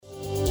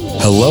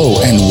Hello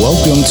and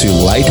welcome to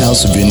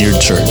Lighthouse Vineyard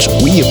Church.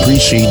 We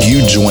appreciate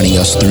you joining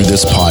us through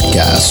this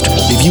podcast.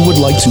 If you would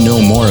like to know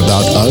more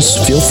about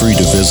us, feel free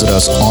to visit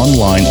us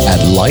online at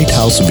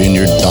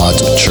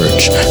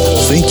lighthousevineyard.church.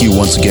 Thank you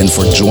once again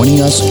for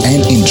joining us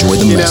and enjoy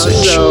the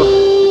message. I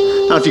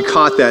don't know if you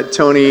caught that,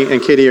 Tony and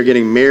Katie are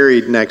getting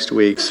married next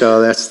week,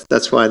 so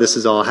that's why this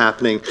is all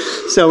happening.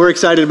 So we're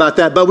excited about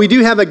that. But we do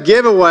have a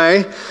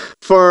giveaway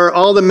for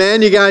all the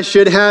men. You guys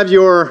should have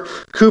your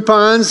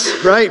coupons,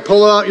 right?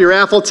 Pull out your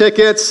raffle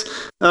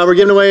tickets. We're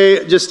giving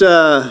away just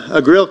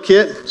a grill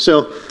kit.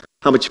 So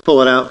how about you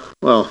pull it out?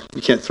 Well,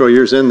 you can't throw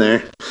yours in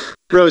there.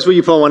 Rose, will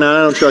you pull one out?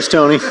 I don't trust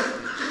Tony.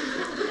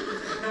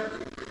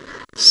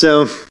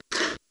 So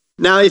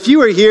now if you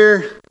were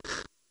here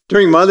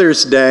during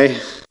Mother's Day,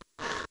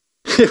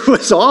 it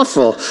was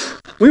awful.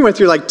 We went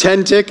through like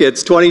 10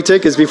 tickets, 20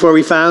 tickets before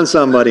we found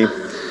somebody.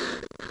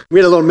 We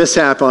had a little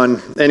mishap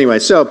on, anyway.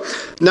 So,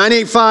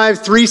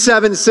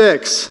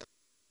 985-376.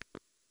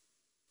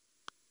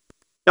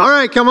 All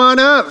right, come on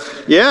up.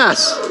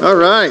 Yes, all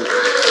right.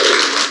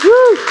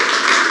 Woo.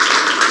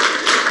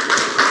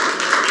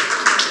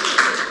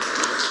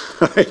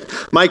 All right,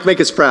 Mike,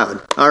 make us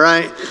proud. All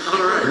right?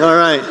 All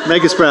right,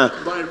 make us proud.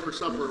 Invited for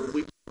supper a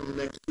week from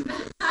next Tuesday.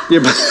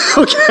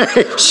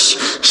 Okay,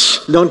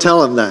 shh, don't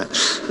tell him that.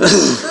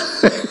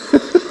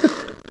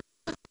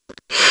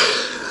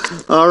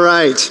 All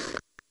right.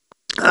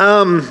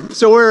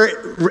 So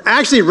we're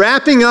actually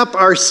wrapping up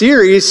our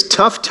series,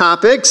 Tough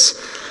Topics,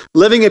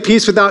 Living at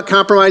Peace Without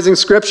Compromising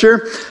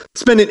Scripture.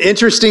 It's been an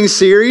interesting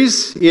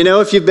series,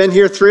 if you've been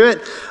here through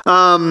it.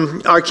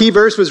 Our key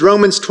verse was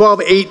Romans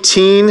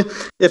 12:18.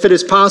 If it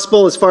is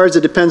possible, as far as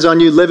it depends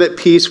on you, live at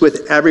peace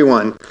with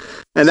everyone.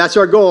 And that's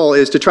our goal,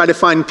 is to try to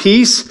find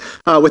peace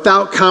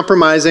without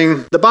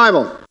compromising the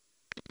Bible.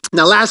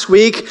 Now, last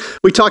week,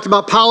 we talked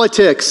about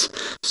politics.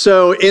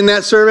 So in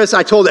that service,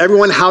 I told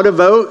everyone how to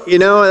vote.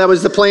 That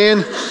was the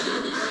plan.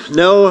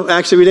 No,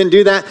 actually, we didn't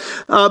do that.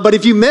 But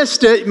if you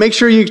missed it, make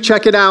sure you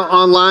check it out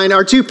online.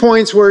 Our 2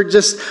 points were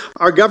just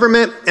our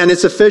government and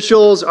its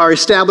officials are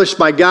established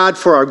by God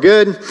for our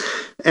good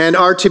and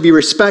are to be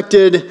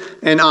respected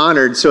and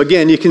honored. So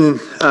again, you can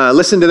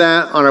listen to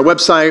that on our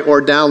website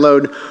or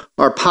download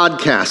our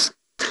podcast.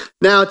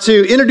 Now,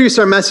 to introduce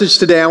our message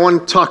today, I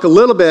want to talk a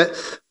little bit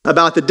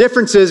about the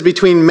differences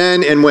between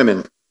men and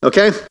women,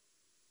 okay?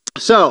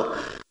 So,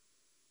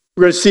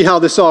 we're going to see how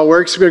this all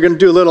works. We're going to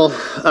do a little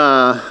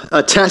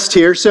a test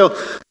here. So,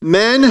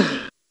 men,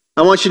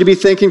 I want you to be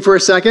thinking for a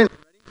second.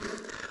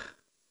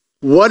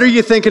 What are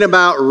you thinking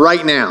about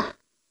right now?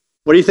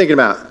 What are you thinking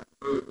about?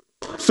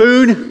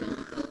 Food?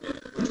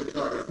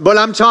 What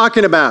I'm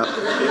talking about.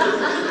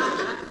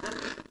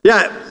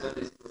 Yeah.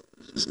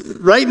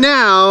 Right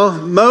now,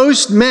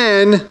 most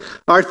men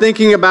are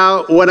thinking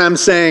about what I'm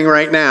saying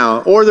right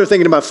now, or they're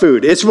thinking about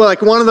food. It's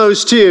like one of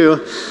those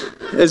two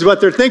is what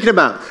they're thinking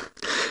about.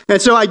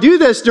 And so I do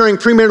this during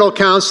premarital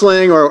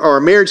counseling or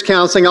marriage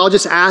counseling. I'll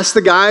just ask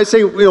the guys,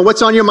 say,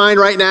 what's on your mind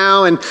right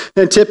now? And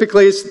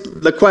typically it's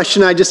the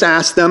question I just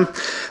ask them.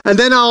 And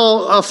then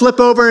I'll flip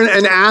over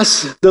and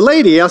ask the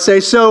lady. I'll say,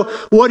 so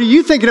what are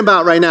you thinking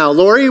about right now?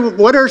 Lori,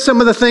 what are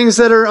some of the things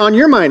that are on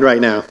your mind right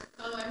now?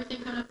 Everything coming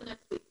up the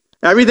next week.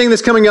 Everything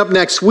that's coming up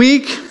next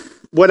week.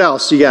 What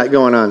else you got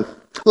going on?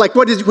 Like,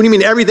 what do you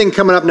mean everything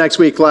coming up next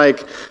week?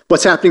 Like,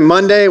 what's happening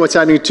Monday? What's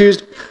happening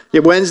Tuesday?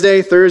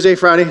 Wednesday, Thursday,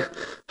 Friday?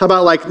 How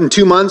about like in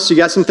 2 months? You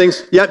got some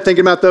things? Yep,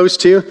 thinking about those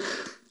too.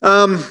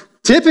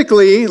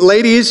 Typically,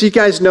 ladies, you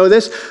guys know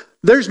this,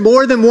 there's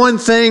more than one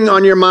thing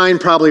on your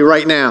mind probably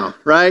right now,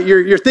 right?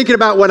 You're thinking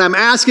about what I'm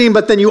asking,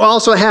 but then you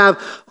also have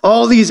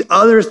all these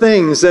other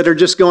things that are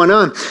just going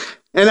on.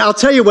 And I'll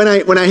tell you, when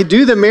I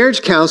do the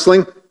marriage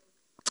counseling,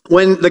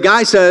 when the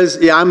guy says,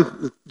 yeah,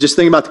 I'm just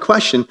thinking about the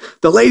question,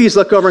 the ladies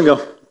look over and go,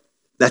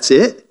 that's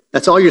it?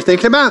 That's all you're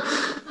thinking about?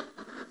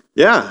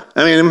 Yeah,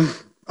 I mean,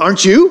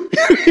 aren't you?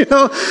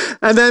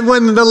 And then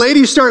when the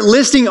ladies start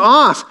listing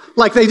off,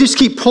 like they just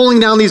keep pulling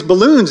down these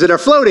balloons that are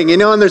floating, and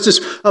there's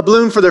just a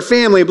balloon for their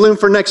family, a balloon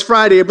for next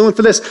Friday, a balloon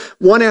for this,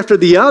 one after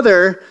the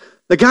other,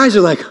 the guys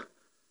are like,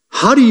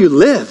 how do you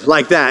live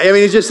like that? I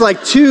mean, it's just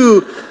like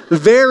two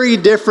very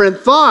different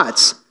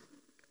thoughts.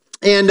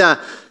 And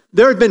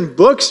there have been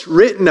books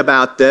written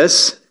about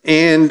this,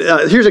 and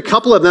here's a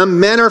couple of them.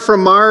 Men Are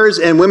from Mars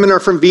and Women Are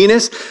from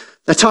Venus.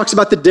 That talks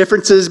about the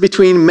differences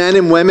between men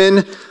and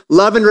women.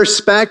 Love and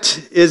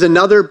Respect is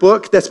another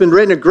book that's been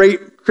written, a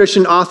great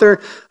Christian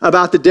author,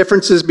 about the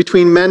differences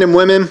between men and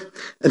women.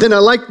 And then I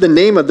like the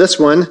name of this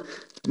one.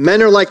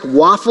 Men Are Like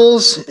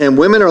Waffles and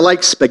Women Are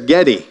Like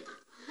Spaghetti.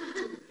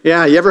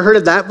 Yeah, you ever heard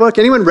of that book?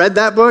 Anyone read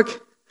that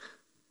book?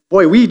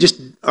 Boy, we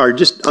are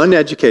just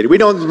uneducated. We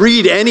don't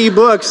read any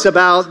books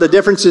about the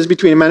differences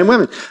between men and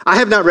women. I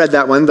have not read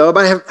that one, though,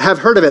 but I have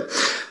heard of it.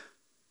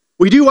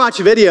 We do watch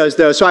videos,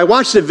 though. So I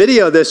watched a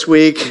video this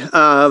week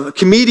of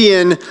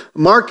comedian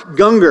Mark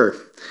Gungor,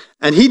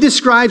 and he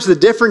describes the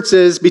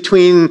differences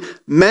between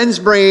men's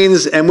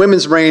brains and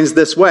women's brains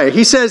this way.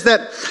 He says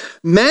that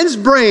men's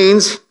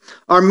brains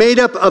are made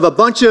up of a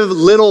bunch of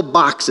little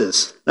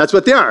boxes. That's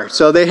what they are.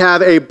 So they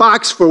have a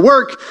box for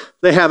work,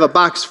 they have a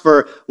box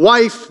for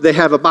wife, they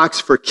have a box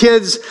for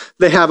kids,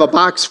 they have a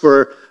box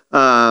for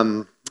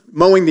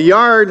mowing the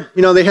yard.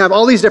 They have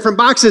all these different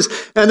boxes,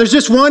 and there's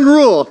just one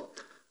rule.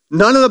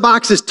 None of the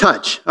boxes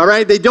touch, all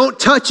right? They don't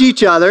touch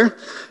each other.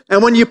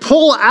 And when you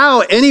pull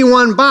out any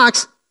one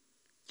box,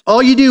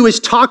 all you do is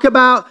talk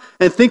about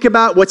and think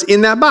about what's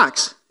in that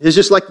box. It's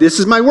just like, this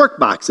is my work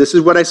box. This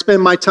is what I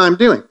spend my time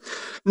doing.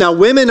 Now,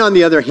 women, on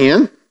the other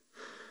hand,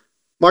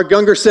 Mark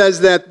Gungor says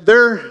that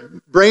their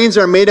brains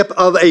are made up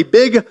of a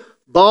big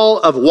ball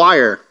of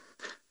wire,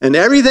 and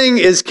everything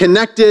is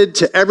connected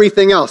to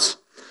everything else.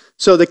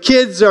 So the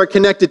kids are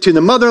connected to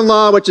the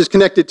mother-in-law, which is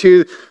connected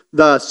to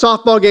the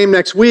softball game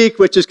next week,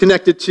 which is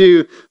connected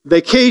to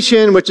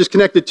vacation, which is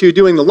connected to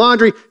doing the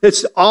laundry.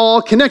 It's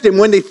all connected.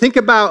 When they think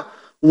about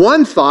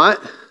one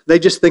thought, they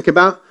just think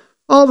about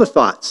all the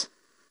thoughts.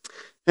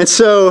 And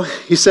so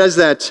he says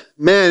that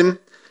men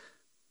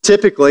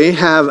typically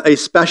have a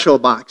special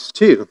box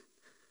too.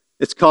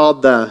 It's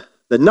called the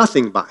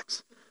nothing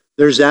box.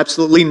 There's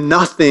absolutely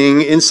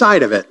nothing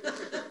inside of it.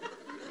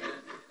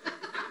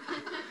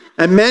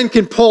 And men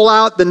can pull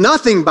out the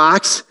nothing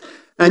box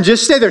and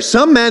just stay there.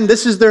 Some men,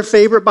 this is their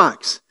favorite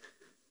box.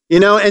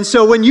 And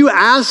so when you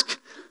ask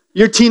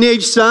your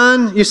teenage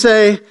son, you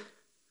say,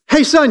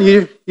 hey son,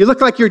 you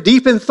look like you're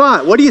deep in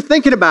thought. What are you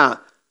thinking about?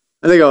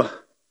 And they go,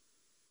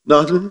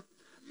 nothing.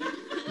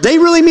 They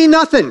really mean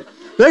nothing.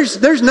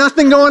 There's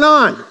nothing going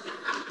on.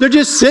 They're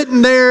just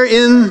sitting there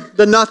in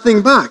the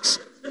nothing box.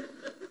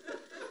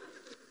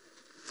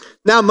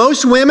 Now,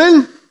 most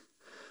women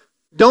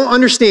don't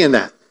understand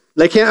that.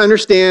 They can't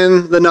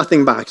understand the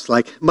nothing box.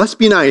 Like, must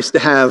be nice to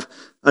have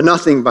a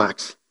nothing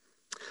box.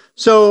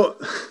 So,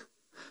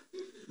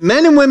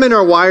 men and women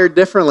are wired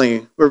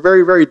differently. We're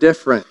very, very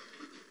different.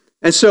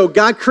 And so,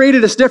 God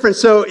created us different.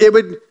 So, it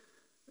would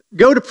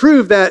go to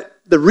prove that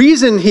the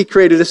reason he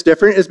created us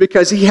different is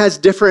because he has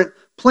different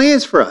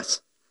plans for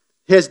us.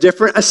 He has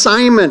different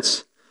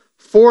assignments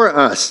for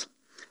us.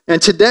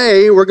 And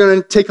today, we're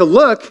going to take a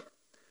look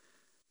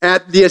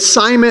at the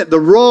assignment, the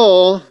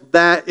role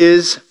that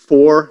is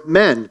for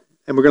men.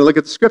 And we're going to look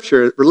at the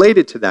scripture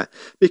related to that.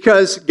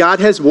 Because God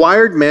has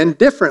wired men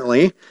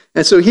differently,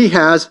 and so he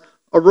has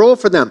a role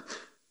for them.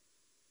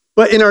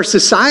 But in our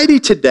society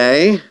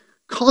today,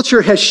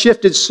 culture has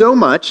shifted so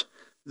much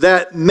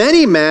that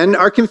many men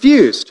are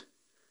confused.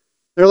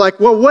 They're like,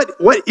 well,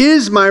 what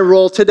is my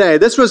role today?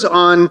 This was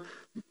on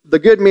the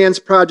Good Man's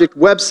Project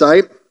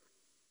website.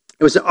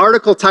 It was an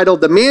article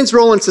titled, "The Man's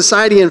Role in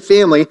Society and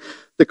Family,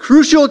 the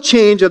Crucial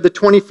Change of the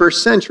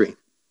 21st Century."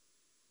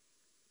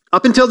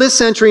 Up until this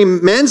century,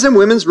 men's and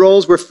women's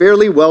roles were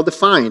fairly well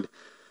defined.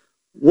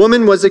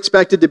 Woman was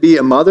expected to be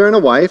a mother and a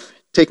wife,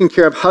 taking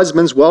care of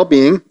husband's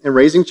well-being and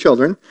raising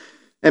children,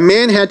 and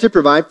man had to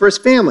provide for his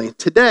family.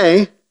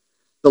 Today,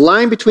 the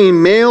line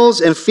between males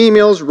and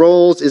females'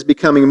 roles is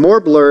becoming more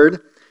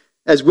blurred,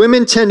 as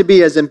women tend to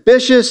be as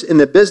ambitious in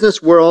the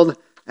business world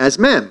as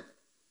men.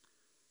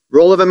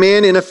 Role of a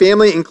man in a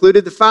family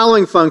included the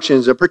following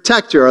functions: a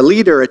protector, a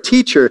leader, a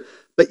teacher,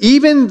 but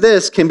even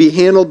this can be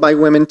handled by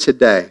women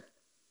today.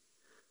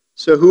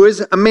 So who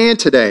is a man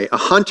today? A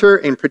hunter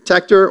and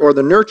protector, or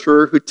the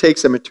nurturer who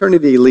takes a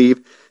maternity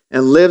leave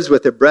and lives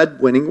with a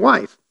breadwinning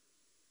wife?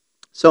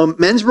 So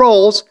men's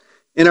roles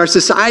in our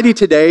society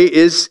today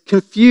is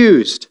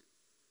confused.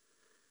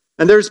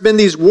 And there's been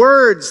these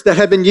words that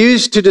have been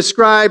used to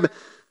describe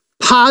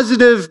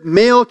positive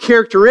male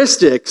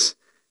characteristics,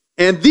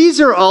 and these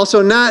are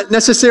also not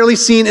necessarily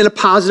seen in a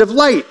positive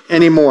light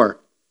anymore.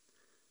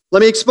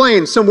 Let me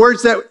explain. Some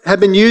words that have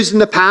been used in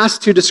the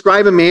past to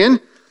describe a man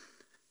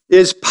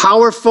is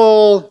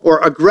powerful or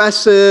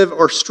aggressive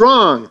or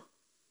strong.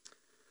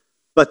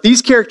 But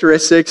these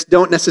characteristics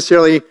don't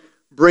necessarily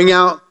bring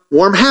out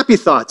warm, happy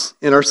thoughts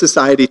in our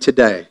society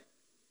today.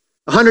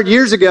 100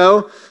 years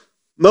ago,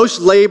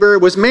 most labor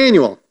was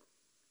manual.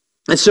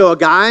 And so a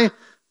guy,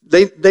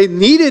 they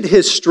needed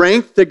his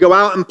strength to go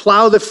out and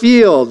plow the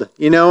field,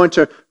 and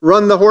to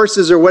run the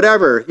horses or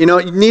whatever. You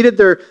needed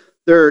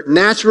their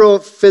natural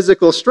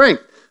physical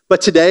strength. But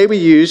today we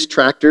use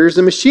tractors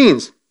and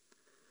machines.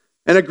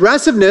 And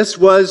aggressiveness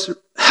was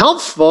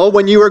helpful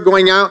when you were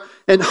going out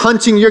and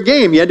hunting your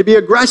game. You had to be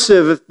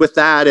aggressive with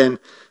that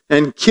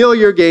and kill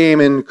your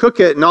game and cook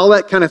it and all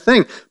that kind of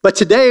thing. But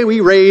today we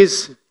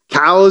raise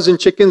cows and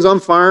chickens on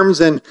farms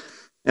and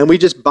we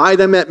just buy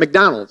them at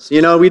McDonald's.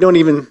 We don't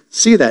even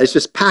see that. It's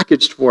just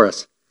packaged for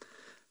us.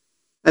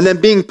 And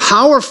then being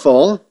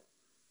powerful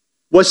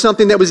was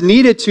something that was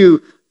needed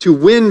to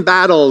win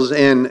battles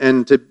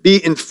and to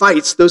be in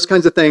fights, those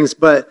kinds of things.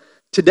 But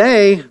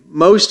today,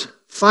 most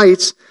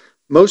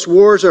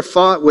wars are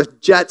fought with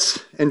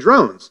jets and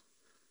drones.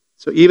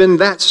 So even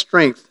that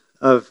strength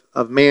of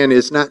man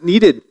is not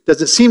needed,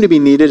 doesn't seem to be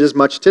needed as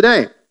much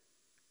today.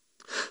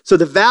 So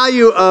the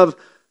value of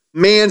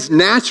man's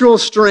natural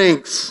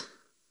strengths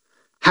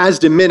has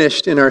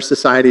diminished in our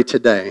society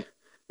today.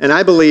 And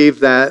I believe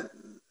that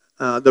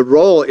the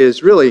role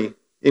is really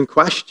in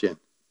question.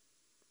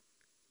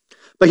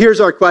 But here's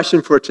our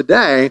question for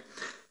today.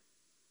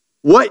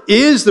 What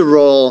is the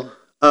role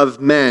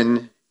of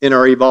men in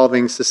our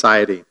evolving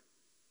society?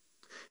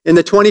 In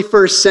the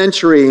 21st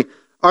century,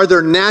 are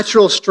there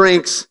natural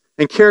strengths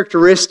and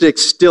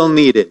characteristics still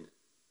needed?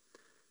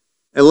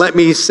 And let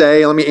me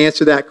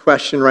answer that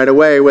question right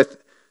away with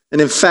an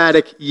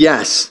emphatic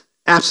yes,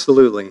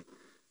 absolutely.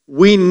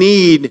 We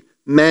need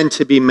men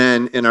to be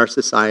men in our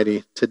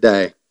society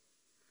today.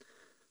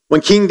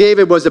 When King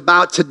David was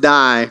about to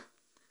die,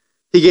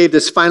 he gave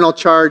this final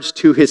charge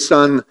to his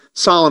son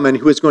Solomon,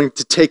 who was going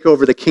to take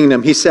over the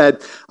kingdom. He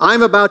said,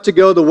 I'm about to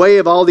go the way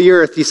of all the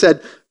earth. He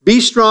said,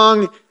 be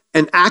strong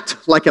and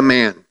act like a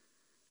man.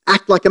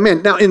 Act like a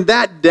man. Now, in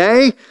that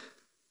day,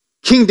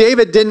 King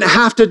David didn't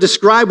have to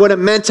describe what it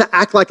meant to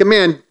act like a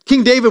man.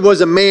 King David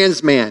was a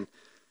man's man.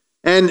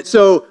 And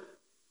so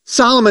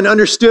Solomon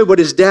understood what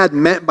his dad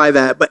meant by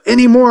that. But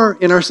anymore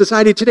in our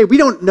society today, we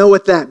don't know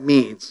what that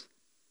means.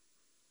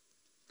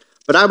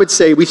 But I would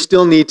say we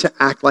still need to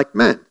act like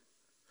men.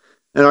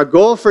 And our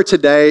goal for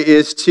today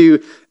is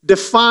to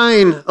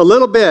define a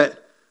little bit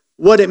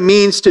what it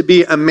means to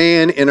be a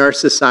man in our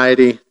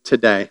society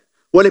today.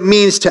 What it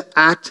means to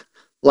act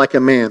like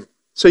a man.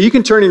 So you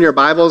can turn in your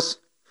Bibles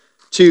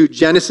to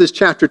Genesis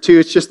chapter 2.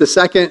 It's just the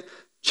second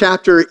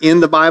chapter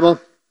in the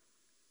Bible.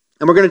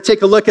 And we're going to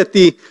take a look at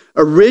the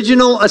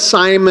original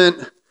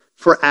assignment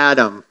for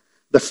Adam,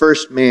 the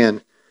first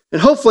man. And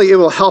hopefully it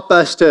will help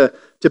us to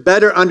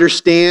better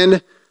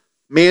understand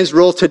man's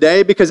role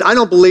today, because I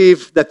don't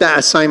believe that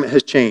assignment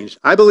has changed.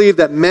 I believe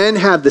that men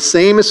have the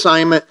same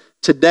assignment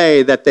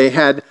today that they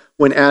had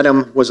when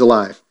Adam was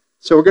alive.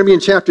 So we're going to be in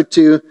chapter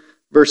 2,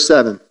 verse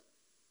 7.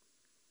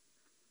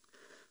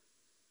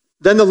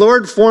 Then the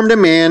Lord formed a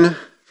man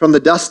from the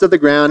dust of the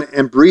ground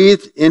and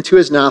breathed into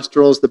his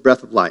nostrils the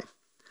breath of life.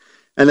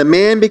 And the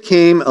man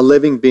became a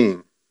living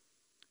being.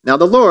 Now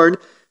the Lord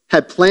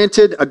had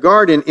planted a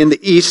garden in the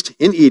east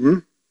in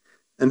Eden,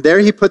 and there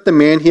he put the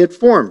man he had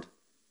formed.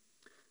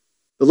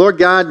 The Lord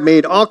God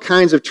made all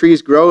kinds of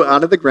trees grow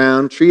out of the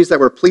ground, trees that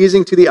were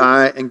pleasing to the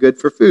eye and good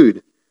for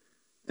food.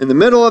 In the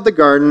middle of the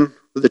garden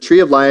were the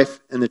tree of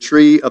life and the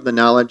tree of the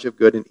knowledge of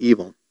good and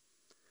evil.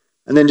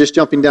 And then just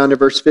jumping down to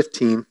verse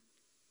 15.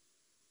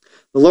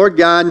 The Lord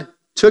God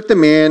took the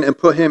man and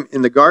put him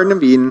in the Garden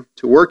of Eden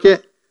to work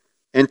it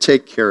and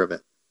take care of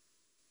it.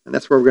 And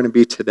that's where we're going to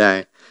be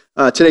today.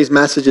 Today's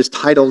message is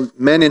titled,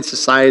 Men in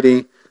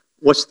Society,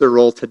 What's Their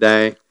Role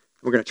Today?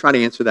 We're going to try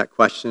to answer that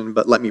question,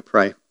 but let me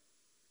pray.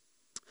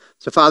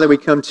 So, Father, we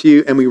come to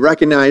you and we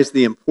recognize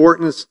the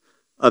importance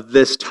of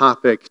this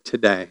topic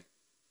today.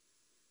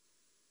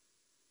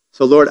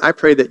 So, Lord, I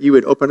pray that you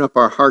would open up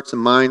our hearts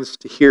and minds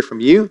to hear from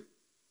you,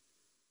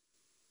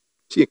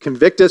 to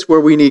convict us where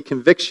we need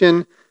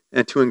conviction,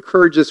 and to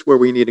encourage us where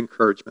we need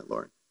encouragement,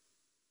 Lord.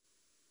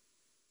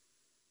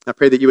 I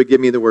pray that you would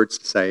give me the words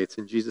to say. It's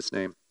in Jesus'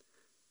 name.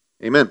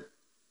 Amen.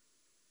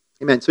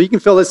 Amen. So you can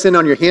fill this in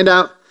on your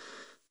handout.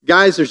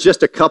 Guys, there's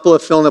just a couple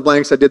of fill in the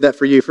blanks. I did that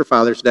for you for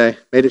Father's Day.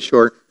 Made it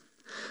short.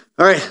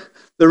 All right.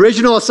 The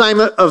original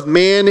assignment of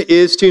man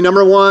is to,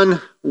 number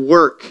one,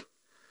 work.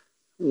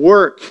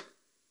 Work.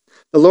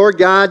 The Lord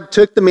God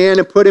took the man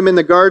and put him in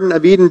the Garden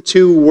of Eden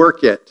to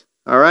work it.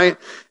 All right?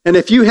 And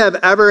if you have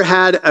ever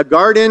had a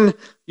garden,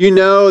 you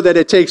know that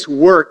it takes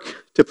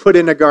work to put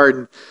in a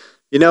garden.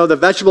 You know, the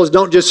vegetables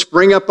don't just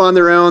spring up on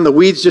their own. The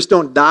weeds just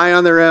don't die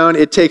on their own.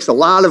 It takes a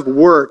lot of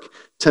work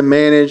to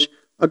manage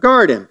a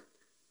garden.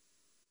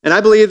 And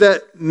I believe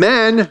that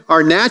men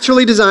are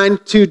naturally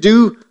designed to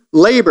do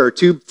labor,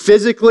 to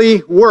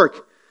physically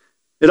work.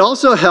 It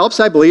also helps,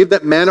 I believe,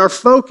 that men are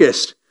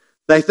focused,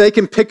 that they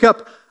can pick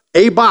up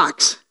a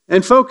box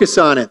and focus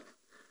on it.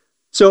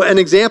 So an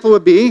example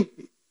would be,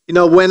 you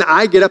know, when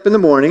I get up in the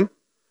morning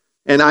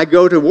and I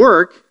go to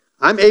work,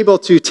 I'm able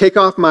to take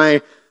off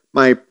my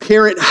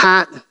parent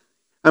hat.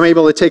 I'm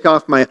able to take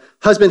off my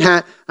husband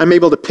hat. I'm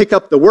able to pick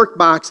up the work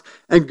box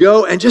and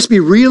go and just be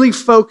really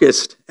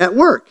focused at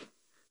work.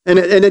 And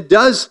it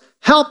does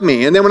help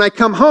me. And then when I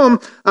come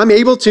home, I'm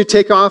able to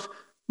take off,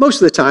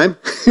 most of the time,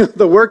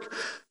 the work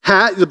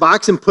hat, the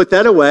box, and put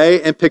that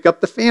away and pick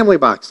up the family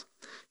box.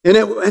 And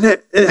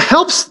it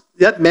helps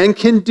that men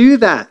can do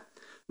that.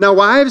 Now,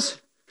 wives,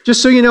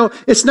 just so you know,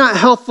 it's not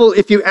helpful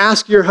if you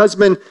ask your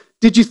husband,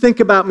 did you think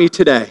about me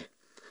today?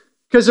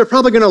 Because they're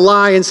probably going to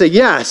lie and say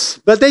yes.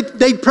 But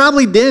they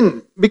probably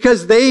didn't,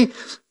 because they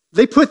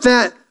put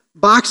that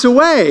box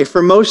away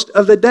for most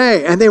of the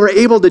day, and they were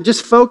able to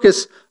just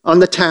focus on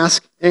the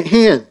task at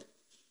hand.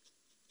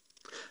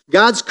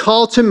 God's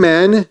call to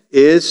men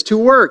is to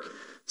work.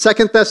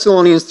 2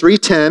 Thessalonians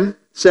 3:10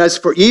 says,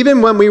 "For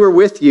even when we were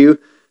with you,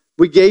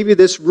 we gave you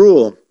this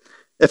rule.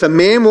 If a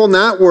man will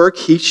not work,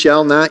 he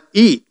shall not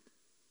eat."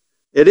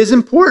 It is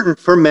important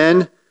for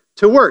men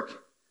to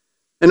work.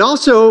 And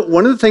also,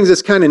 one of the things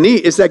that's kind of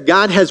neat is that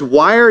God has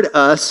wired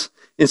us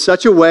in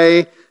such a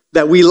way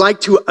that we like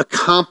to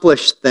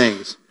accomplish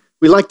things.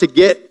 We like to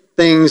get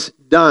things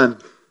done.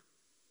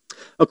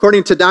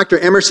 According to Dr.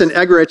 Emerson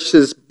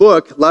Eggerich's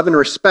book, Love and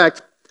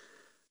Respect,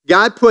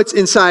 God puts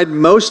inside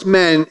most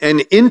men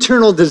an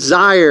internal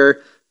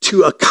desire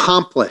to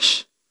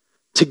accomplish,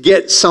 to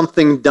get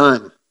something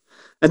done.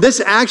 And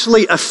this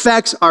actually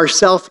affects our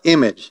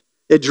self-image.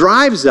 It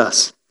drives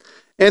us.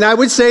 And I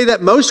would say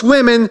that most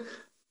women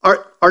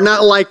are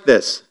not like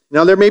this.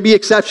 Now, there may be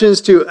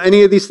exceptions to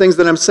any of these things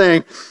that I'm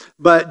saying,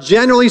 but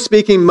generally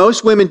speaking,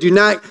 most women do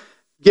not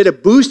get a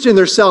boost in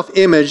their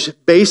self-image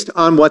based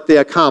on what they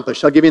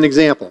accomplish. I'll give you an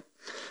example.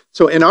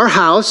 So in our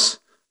house,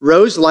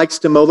 Rose likes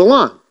to mow the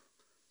lawn.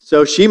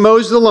 So she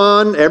mows the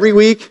lawn every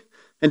week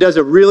and does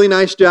a really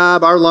nice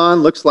job. Our lawn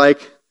looks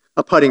like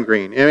a putting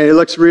green. I mean, it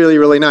looks really,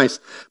 really nice.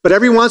 But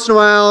every once in a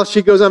while,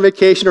 she goes on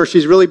vacation or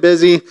she's really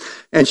busy,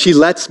 and she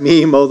lets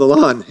me mow the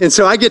lawn. And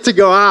so I get to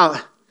go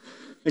out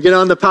and get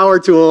on the power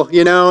tool,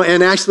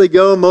 and actually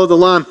go mow the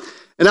lawn.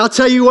 And I'll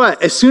tell you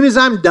what, as soon as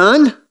I'm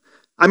done,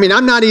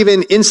 I'm not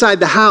even inside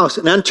the house,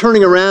 and I'm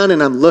turning around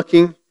and I'm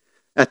looking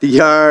at the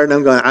yard, and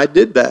I'm going, I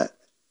did that.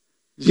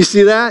 Did you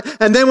see that?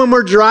 And then when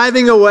we're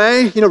driving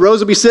away, Rose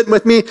will be sitting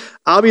with me.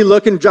 I'll be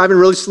driving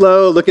really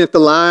slow, looking at the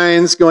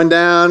lines going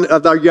down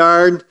of our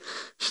yard.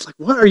 She's like,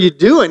 what are you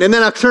doing? And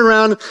then I'll turn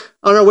around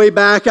on our way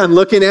back. I'm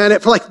looking at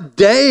it for like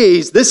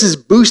days. This is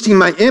boosting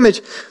my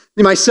image,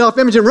 my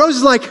self-image. And Rose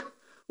is like,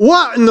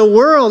 what in the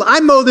world? I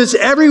mow this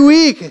every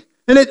week.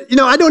 And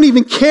I don't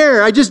even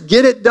care. I just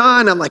get it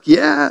done. I'm like,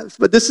 yes,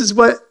 but this is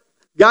what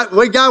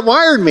God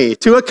wired me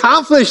to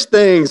accomplish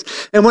things.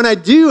 And when I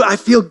do, I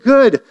feel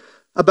good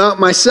about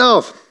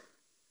myself.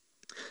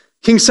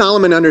 King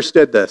Solomon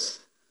understood this.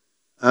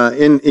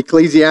 In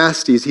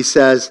Ecclesiastes, he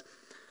says,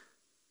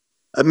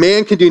 a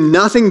man can do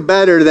nothing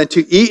better than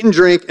to eat and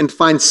drink and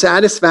find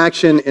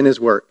satisfaction in his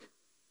work.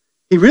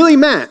 He really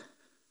meant,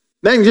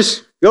 man,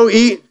 just go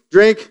eat,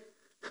 drink,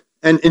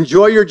 and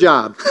enjoy your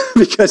job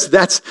because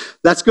that's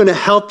going to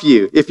help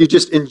you if you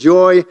just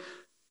enjoy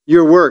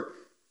your work.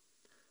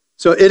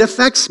 So it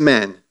affects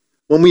men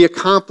when we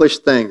accomplish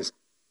things.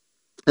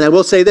 And I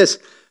will say this,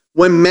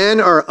 when men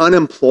are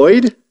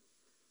unemployed,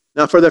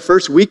 now for the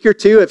first week or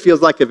two, it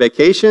feels like a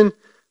vacation.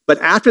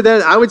 But after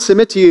that, I would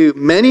submit to you,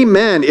 many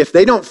men, if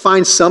they don't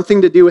find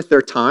something to do with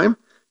their time,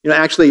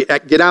 actually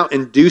get out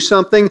and do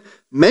something,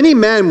 many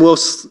men will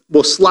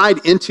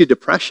slide into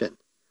depression.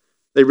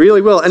 They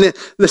really will. And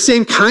the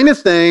same kind of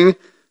thing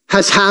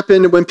has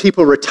happened when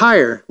people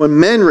retire, when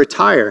men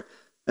retire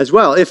as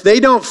well. If they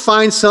don't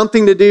find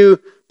something to do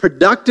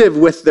productive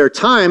with their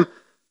time,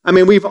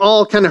 we've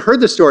all kind of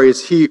heard the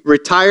stories. He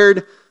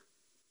retired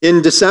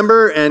in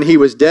December and he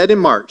was dead in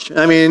March.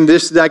 He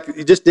just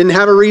didn't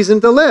have a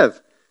reason to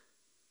live.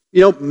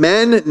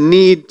 Men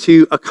need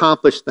to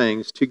accomplish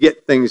things, to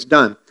get things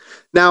done.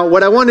 Now,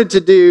 what I wanted to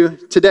do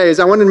today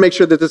is I wanted to make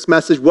sure that this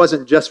message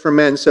wasn't just for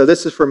men. So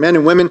this is for men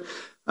and women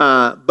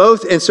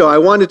both. And so I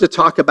wanted to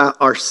talk about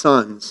our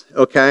sons,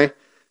 okay?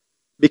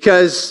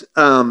 Because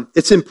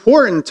it's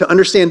important to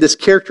understand this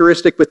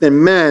characteristic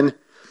within men,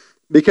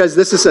 because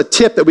this is a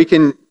tip that we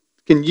can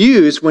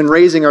use when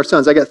raising our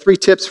sons. I got 3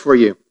 tips for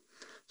you.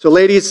 So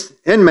ladies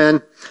and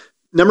men,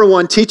 number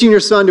 1, teaching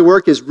your son to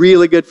work is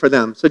really good for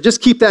them. So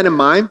just keep that in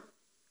mind.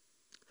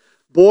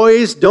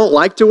 Boys don't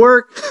like to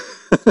work.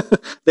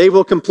 They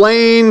will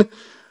complain.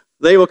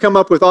 They will come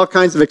up with all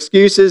kinds of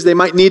excuses. They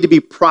might need to be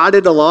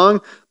prodded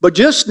along. But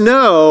just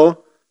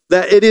know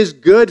that it is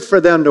good for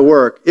them to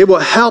work. It will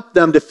help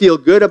them to feel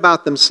good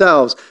about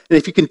themselves. And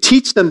if you can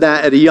teach them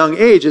that at a young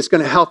age, it's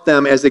going to help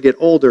them as they get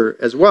older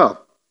as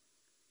well.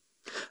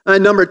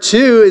 Number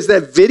 2 is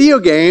that video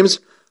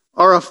games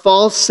are a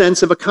false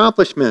sense of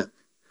accomplishment.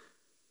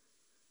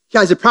 You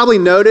guys have probably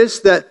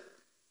noticed that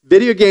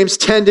video games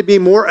tend to be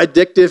more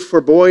addictive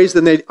for boys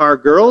than they are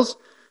girls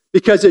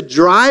because it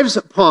thrives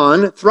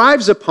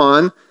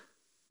upon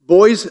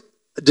boys'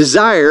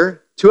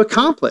 desire to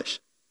accomplish.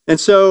 And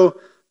so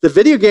the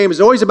video game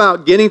is always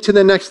about getting to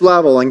the next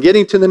level and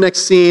getting to the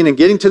next scene and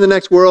getting to the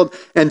next world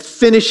and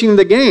finishing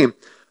the game.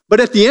 But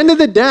at the end of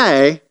the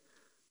day,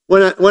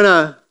 when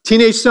a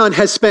teenage son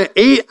has spent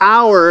 8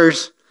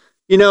 hours,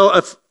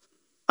 of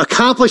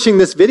accomplishing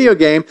this video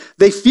game,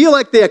 they feel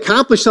like they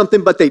accomplished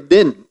something, but they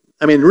didn't.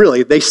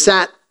 Really, they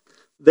sat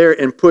there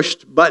and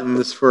pushed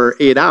buttons for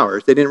 8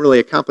 hours. They didn't really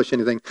accomplish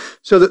anything.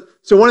 So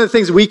one of the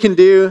things we can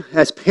do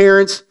as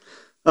parents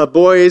of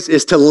boys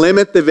is to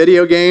limit the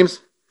video games,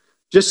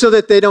 just so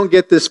that they don't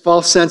get this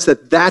false sense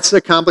that that's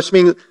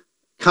accomplishing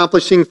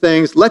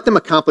things. Let them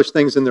accomplish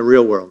things in the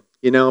real world.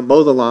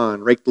 Mow the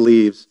lawn, rake the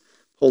leaves,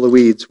 pull the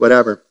weeds,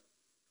 whatever.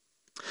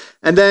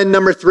 And then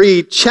number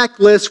 3,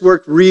 checklists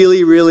work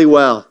really, really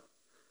well.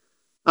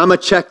 I'm a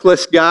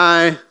checklist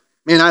guy.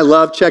 Man, I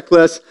love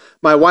checklists.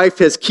 My wife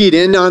has keyed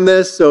in on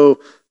this, so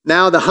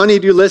now the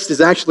honey-do list is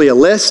actually a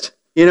list.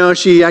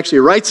 She actually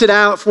writes it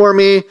out for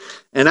me,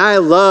 and I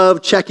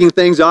love checking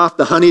things off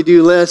the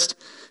honey-do list.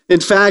 In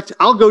fact,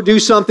 I'll go do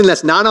something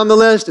that's not on the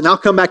list, and I'll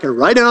come back and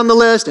write it on the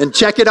list and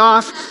check it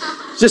off,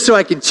 just so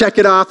I can check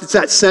it off. It's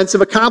that sense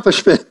of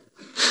accomplishment.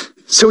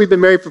 So we've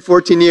been married for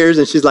 14 years,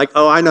 and she's like,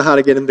 oh, I know how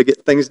to get him to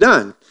get things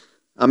done.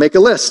 I'll make a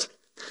list,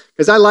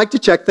 because I like to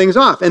check things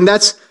off. And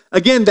that's,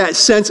 again, that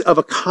sense of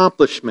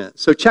accomplishment.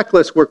 So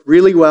checklists work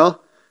really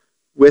well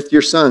with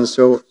your sons,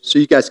 so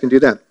you guys can do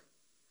that.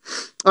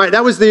 All right,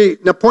 that was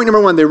point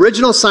number 1. The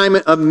original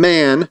assignment of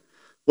man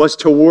was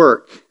to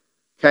work.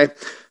 Okay?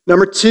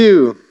 Number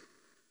 2,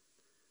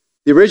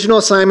 the original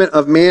assignment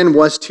of man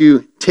was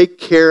to take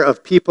care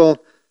of people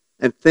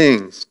and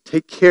things.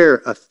 Take care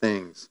of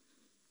things.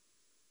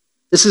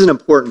 This is an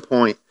important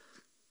point.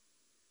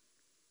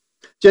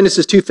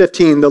 Genesis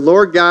 2:15, the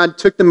Lord God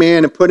took the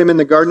man and put him in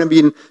the Garden of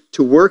Eden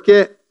to work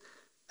it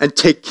and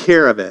take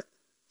care of it.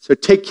 So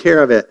take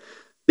care of it.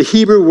 The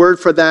Hebrew word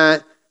for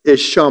that is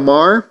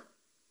shamar.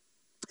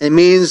 It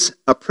means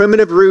a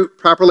primitive root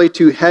properly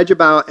to hedge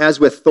about as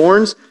with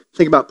thorns.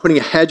 Think about putting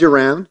a hedge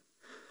around.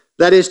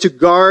 That is to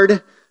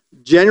guard,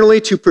 generally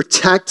to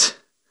protect,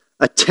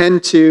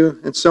 attend to,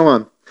 and so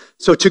on.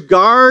 So to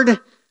guard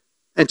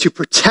and to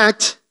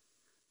protect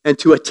and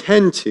to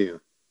attend to.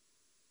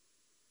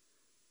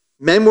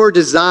 Men were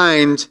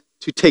designed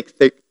to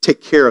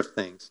take care of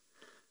things.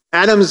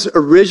 Adam's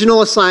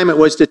original assignment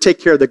was to take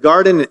care of the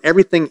garden and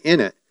everything in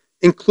it,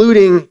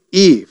 including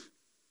Eve.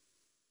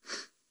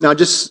 Now,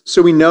 just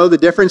so we know the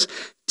difference,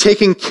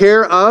 taking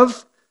care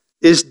of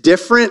is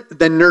different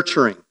than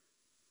nurturing.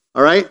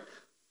 All right?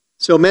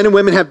 So men and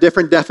women have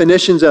different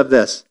definitions of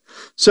this.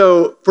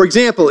 So, for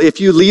example,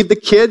 if you leave the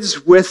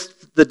kids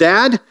with the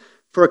dad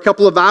for a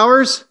couple of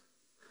hours,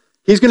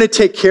 he's going to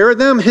take care of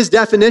them. His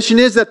definition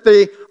is that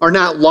they are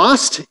not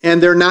lost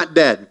and they're not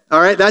dead.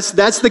 All right? That's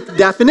the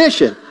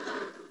definition.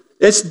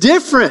 It's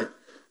different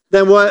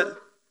than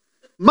what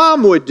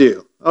mom would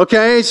do.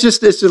 Okay? It's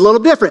a little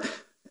different.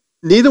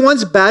 Neither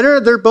one's better.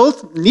 They're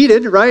both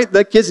needed, right?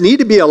 The kids need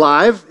to be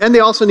alive, and they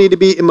also need to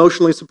be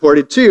emotionally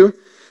supported too.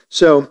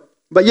 So,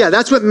 but yeah,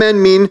 that's what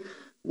men mean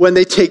when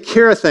they take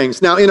care of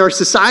things. Now, in our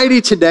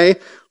society today,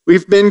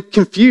 we've been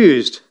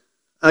confused.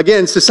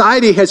 Again,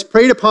 society has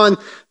preyed upon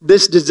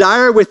this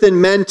desire within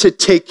men to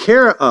take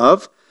care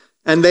of,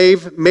 and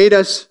they've made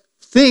us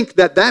think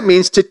that that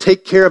means to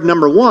take care of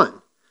number one,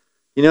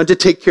 to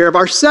take care of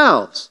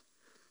ourselves.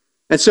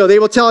 And so they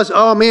will tell us,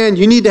 oh man,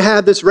 you need to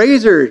have this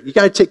razor. You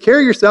got to take care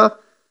of yourself.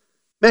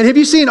 Man, have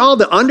you seen all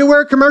the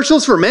underwear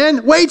commercials for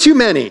men? Way too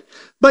many.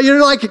 But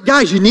you're like,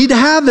 guys, you need to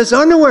have this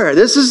underwear.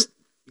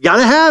 You got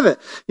to have it.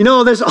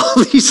 There's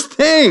all these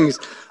things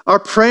are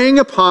preying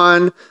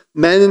upon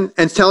men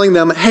and telling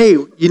them, hey,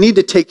 you need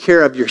to take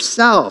care of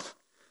yourself.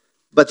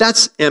 But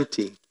that's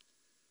empty.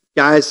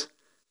 Guys,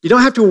 you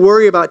don't have to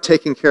worry about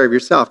taking care of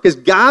yourself because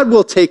God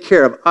will take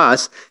care of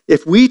us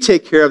if we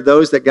take care of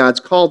those that God's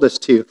called us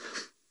to.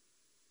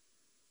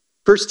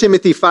 1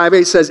 Timothy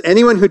 5:8 says,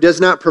 anyone who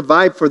does not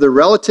provide for their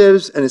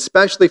relatives and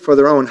especially for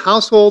their own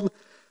household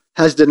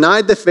has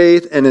denied the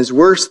faith and is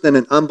worse than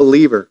an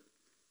unbeliever.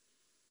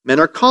 Men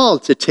are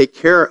called to take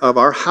care of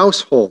our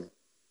household,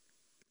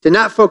 to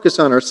not focus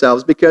on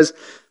ourselves because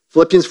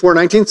Philippians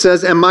 4:19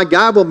 says, and my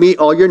God will meet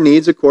all your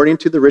needs according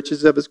to the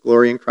riches of his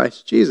glory in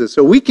Christ Jesus.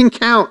 So we can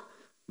count,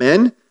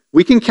 men,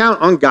 we can count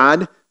on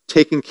God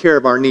taking care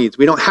of our needs.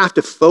 We don't have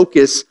to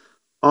focus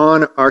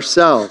on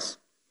ourselves.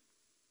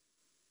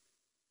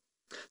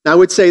 Now, I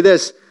would say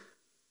this.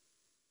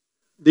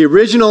 The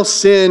original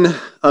sin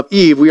of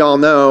Eve, we all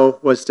know,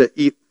 was to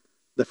eat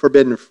the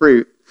forbidden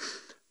fruit.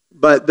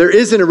 But there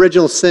is an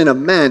original sin of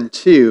men,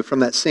 too,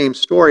 from that same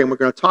story, and we're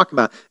going to talk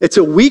about it. It's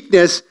a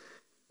weakness.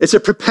 It's a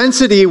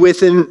propensity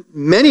within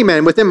many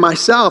men, within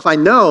myself, I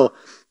know,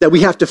 that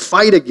we have to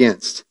fight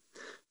against.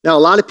 Now, a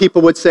lot of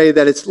people would say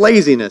that it's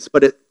laziness,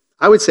 but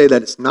I would say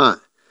that it's not.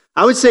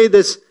 I would say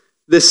this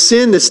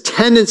sin, this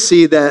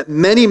tendency that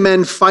many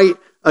men fight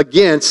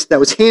against, that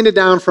was handed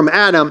down from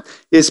Adam,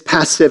 is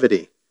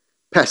passivity.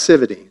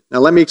 Passivity. Now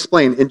let me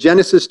explain. In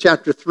Genesis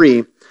chapter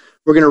 3,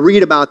 we're going to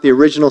read about the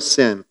original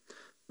sin.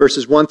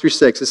 Verses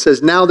 1-6. It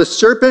says, now the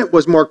serpent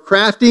was more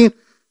crafty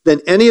than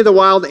any of the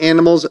wild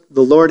animals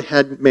the Lord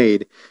had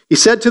made. He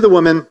said to the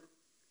woman,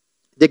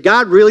 did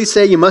God really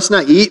say you must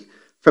not eat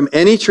from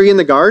any tree in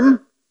the garden?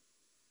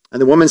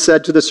 And the woman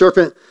said to the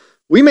serpent,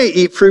 we may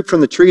eat fruit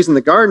from the trees in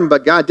the garden,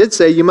 but God did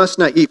say you must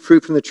not eat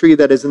fruit from the tree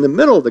that is in the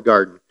middle of the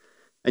garden.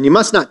 And you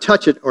must not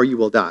touch it or you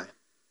will die.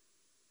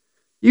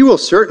 You will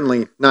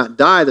certainly not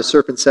die, the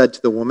serpent said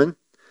to the woman.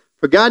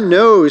 For God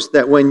knows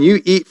that when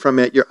you eat from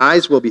it, your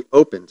eyes will be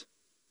opened,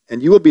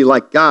 and you will be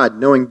like God,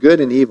 knowing good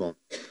and evil.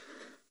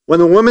 When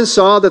the woman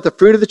saw that the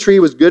fruit of the tree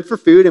was good for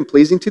food and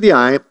pleasing to the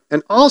eye,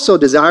 and also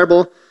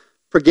desirable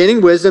for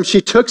gaining wisdom, she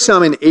took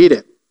some and ate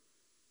it.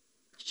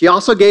 She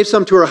also gave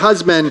some to her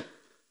husband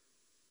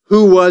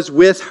who was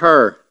with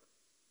her,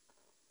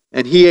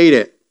 and he ate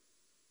it.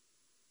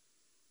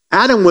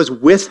 Adam was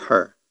with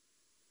her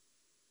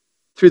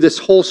through this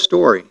whole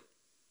story.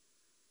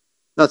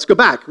 Now let's go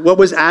back. What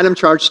was Adam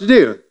charged to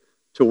do?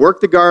 To work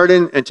the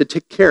garden and to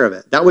take care of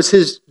it. That was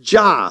his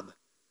job.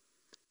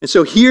 And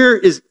so here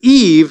is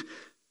Eve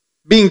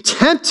being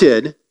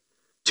tempted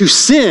to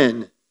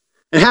sin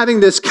and having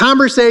this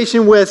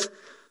conversation with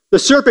the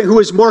serpent who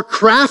is more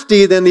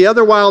crafty than the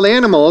other wild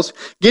animals,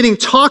 getting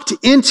talked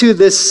into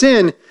this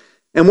sin.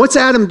 And what's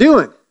Adam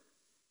doing?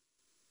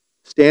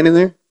 Standing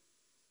there.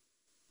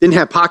 Didn't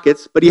have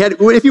pockets, but he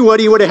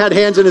would have had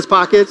hands in his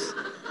pockets.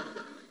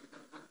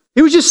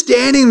 He was just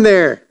standing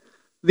there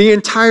the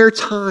entire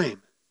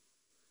time.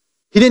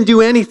 He didn't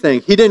do anything.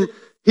 He didn't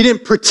He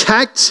didn't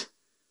protect.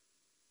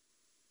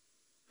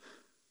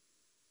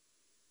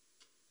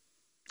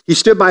 He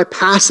stood by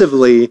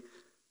passively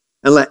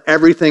and let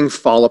everything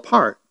fall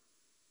apart.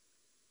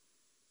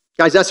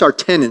 Guys, that's our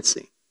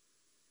tendency.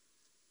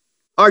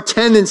 Our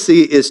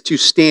tendency is to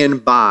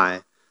stand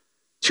by,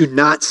 to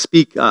not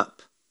speak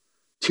up,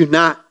 to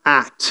not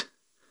act,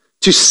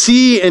 to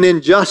see an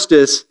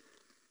injustice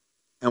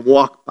and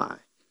walk by.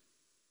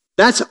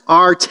 That's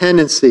our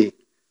tendency.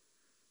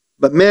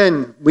 But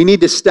men, we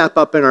need to step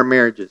up in our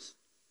marriages.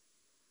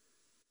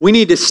 We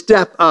need to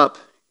step up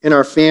in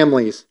our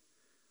families.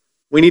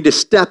 We need to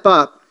step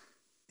up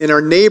in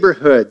our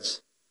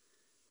neighborhoods,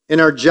 in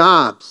our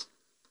jobs.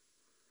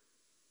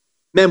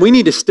 Men, we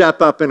need to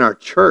step up in our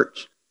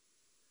church.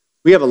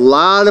 We have a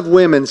lot of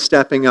women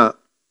stepping up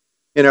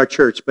in our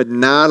church, but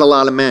not a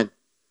lot of men.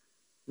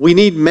 We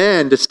need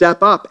men to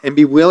step up and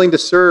be willing to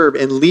serve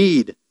and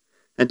lead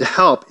and to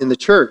help in the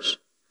church.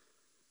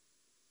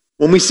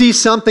 When we see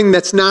something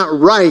that's not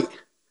right,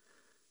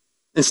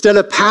 instead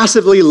of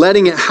passively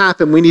letting it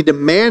happen, we need to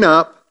man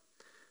up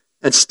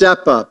and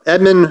step up.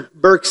 Edmund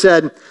Burke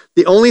said,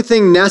 "The only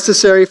thing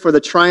necessary for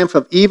the triumph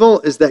of evil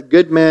is that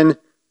good men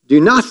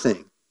do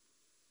nothing."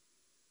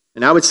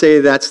 And I would say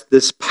that's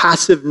this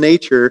passive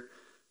nature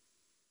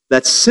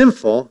that's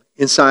sinful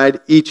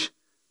inside each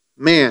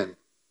man.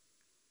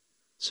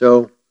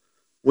 So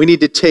we need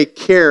to take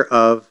care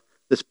of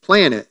this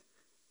planet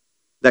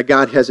that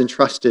God has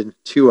entrusted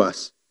to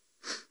us.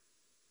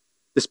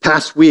 This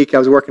past week, I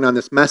was working on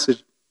this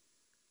message,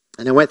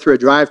 and I went through a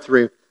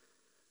drive-thru.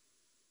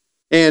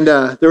 And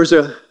there was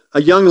a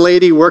young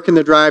lady working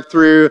the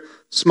drive-thru,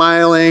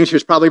 smiling. She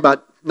was probably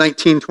about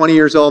 19, 20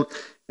 years old.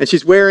 And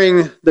she's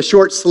wearing the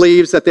short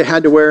sleeves that they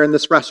had to wear in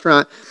this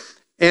restaurant.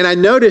 And I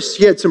noticed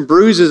she had some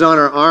bruises on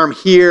her arm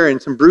here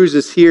and some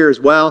bruises here as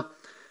well.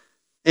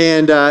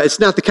 And it's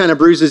not the kind of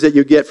bruises that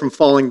you get from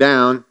falling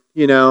down,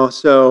 you know.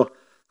 So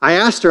I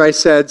asked her, I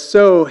said,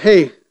 "So,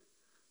 hey,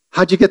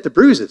 how'd you get the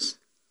bruises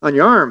on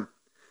your arm?"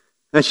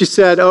 And she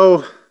said,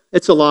 "Oh,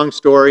 it's a long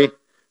story,"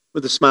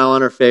 with a smile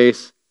on her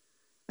face.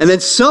 And then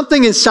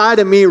something inside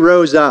of me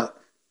rose up.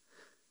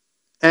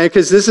 And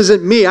because this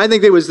isn't me, I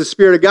think it was the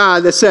Spirit of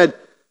God that said,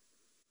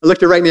 I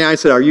looked her right in the eye and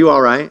said, "Are you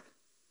all right?"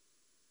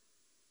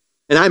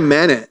 And I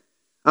meant it.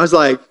 I was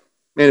like,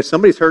 man, if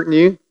somebody's hurting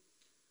you,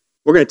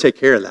 we're going to take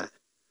care of that.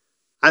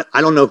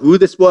 I don't know who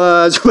this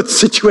was, what the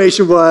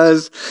situation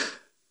was.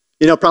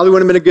 You know, probably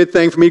wouldn't have been a good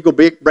thing for me to go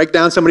break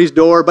down somebody's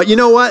door. But you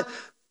know what?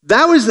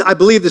 That was, I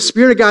believe, the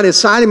Spirit of God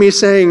inside of me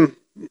saying,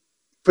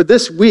 for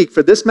this week,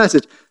 for this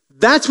message,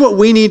 that's what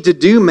we need to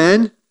do,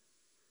 men.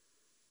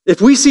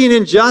 If we see an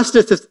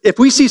injustice, if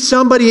we see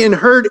somebody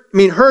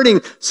hurting,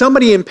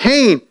 somebody in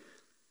pain,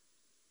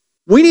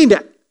 we need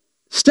to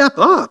step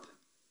up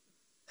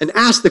and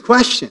ask the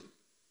question.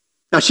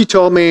 Now, she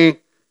told me,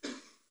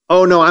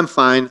 "Oh, no, I'm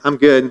fine. I'm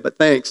good, but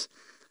thanks."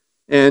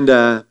 And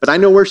but I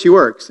know where she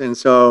works, and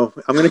so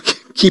I'm going to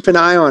keep an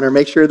eye on her,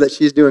 make sure that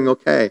she's doing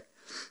okay.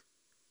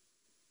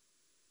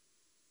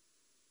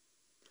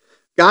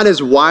 God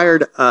has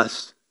wired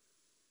us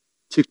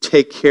to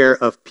take care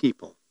of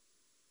people.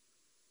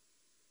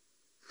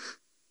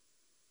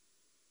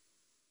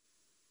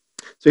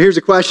 So here's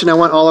a question I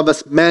want all of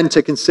us men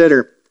to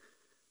consider.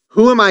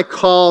 Who am I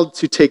called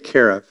to take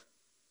care of?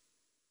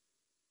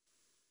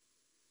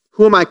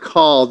 Who am I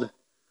called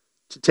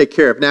to take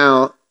care of?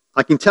 Now,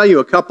 I can tell you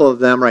a couple of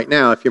them right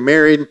now. If you're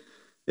married,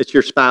 it's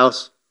your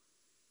spouse.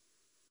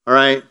 All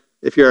right?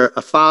 If you're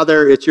a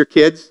father, it's your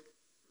kids.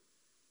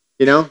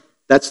 You know,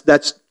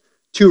 that's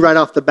two right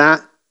off the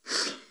bat.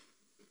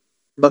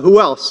 But who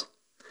else?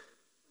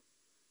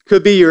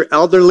 Could be your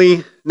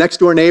elderly next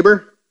door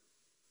neighbor.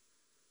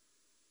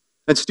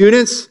 And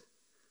students,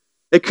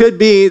 it could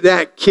be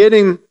that kid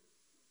in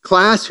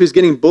class who's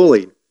getting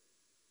bullied.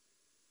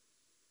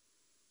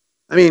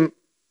 I mean,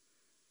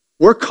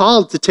 we're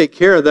called to take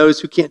care of those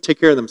who can't take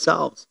care of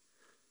themselves.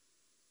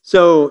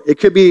 So it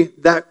could be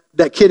that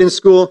kid in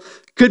school.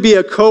 It could be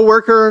a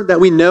coworker that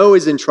we know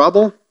is in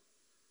trouble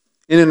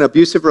in an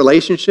abusive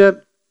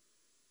relationship.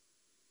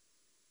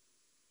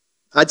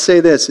 I'd say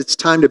this, it's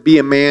time to be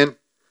a man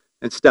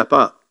and step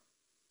up.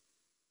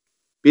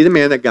 Be the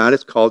man that God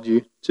has called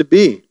you to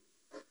be.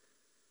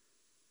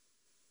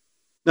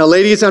 Now,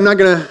 ladies, I'm not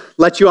going to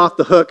let you off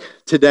the hook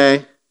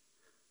today.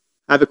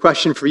 I have a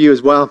question for you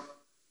as well.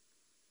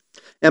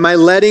 Am I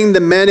letting the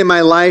men in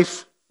my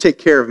life take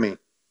care of me?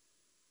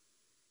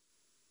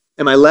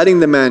 Am I letting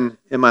the men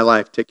in my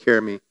life take care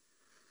of me?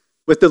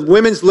 With the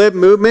Women's Lib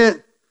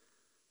movement,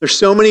 there's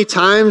so many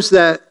times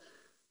that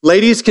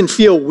ladies can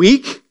feel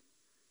weak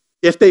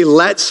if they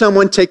let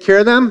someone take care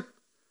of them.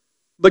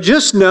 But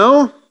just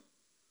know,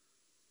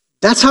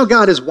 that's how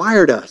God has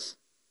wired us.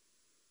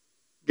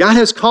 God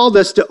has called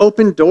us to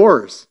open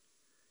doors,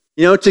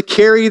 you know, to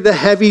carry the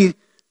heavy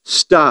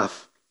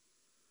stuff.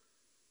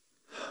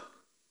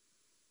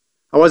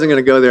 I wasn't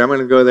going to go there. I'm going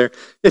to go there.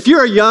 If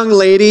you're a young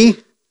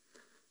lady,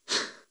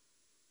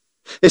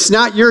 it's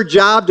not your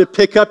job to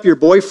pick up your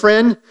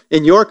boyfriend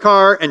in your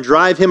car and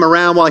drive him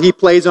around while he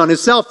plays on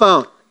his cell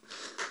phone.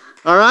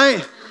 All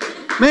right?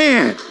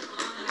 Man.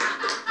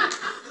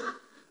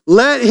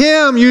 Let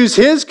him use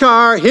his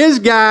car, his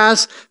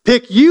gas,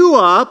 pick you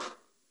up.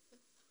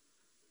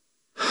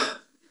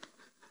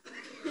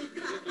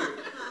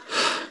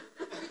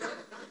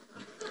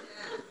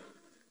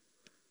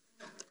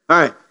 All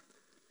right.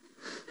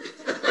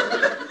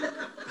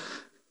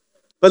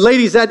 But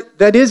ladies,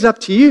 that is up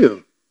to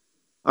you.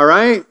 All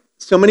right?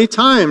 So many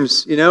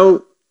times,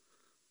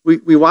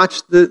 we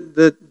watch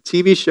the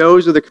TV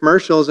shows or the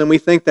commercials and we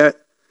think that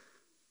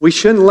we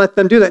shouldn't let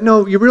them do that.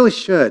 No, you really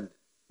should.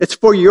 It's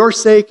for your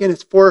sake and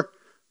it's for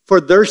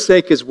their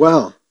sake as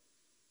well.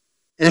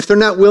 And if they're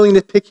not willing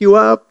to pick you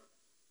up,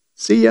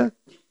 see ya.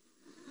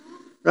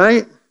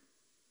 Right?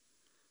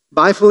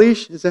 Bye,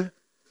 Felice. Is that?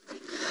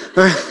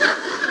 All right.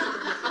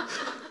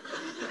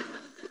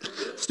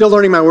 Still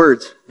learning my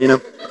words,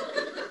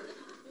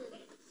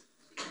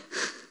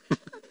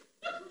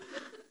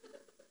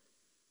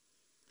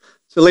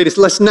 So ladies,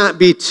 let's not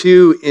be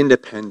too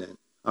independent,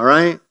 all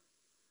right?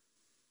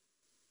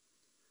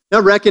 Now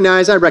I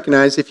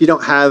recognize if you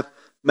don't have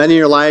men in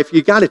your life,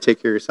 you got to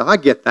take care of yourself. I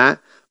get that.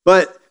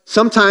 But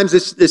sometimes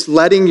it's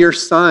letting your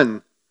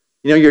son,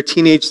 your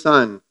teenage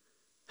son,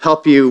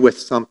 help you with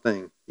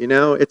something.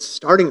 It's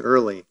starting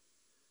early.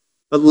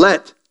 But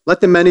let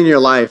the men in your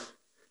life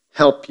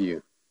help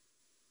you.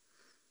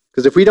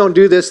 Because if we don't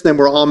do this, then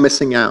we're all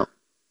missing out.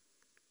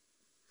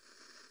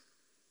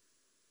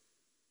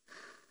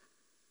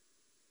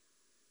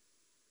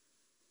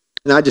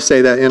 And I just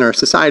say that in our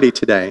society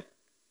today,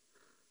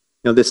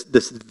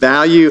 this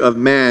value of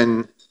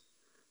men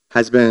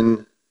has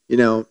been,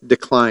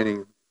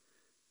 declining.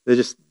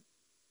 The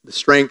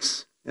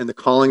strengths and the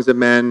callings of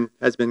men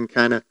has been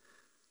kind of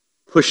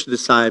pushed to the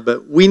side.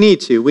 But we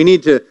need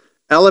to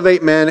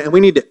elevate men and we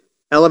need to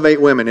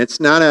elevate women. It's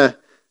not a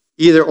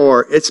either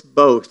or, it's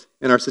both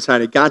in our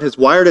society. God has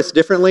wired us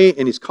differently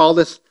and he's called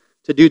us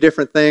to do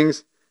different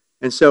things.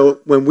 And so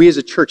when we as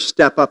a church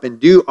step up and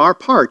do our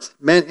parts,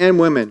 men and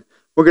women,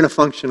 we're going to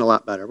function a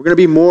lot better. We're going to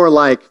be more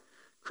like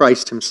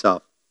Christ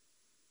himself.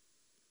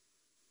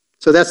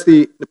 So that's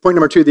the point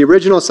number 2. The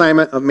original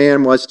assignment of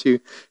man was to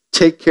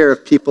take care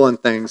of people and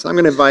things. I'm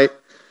going to invite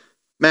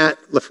Matt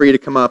LaFree to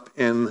come up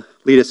and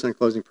lead us in a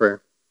closing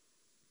prayer.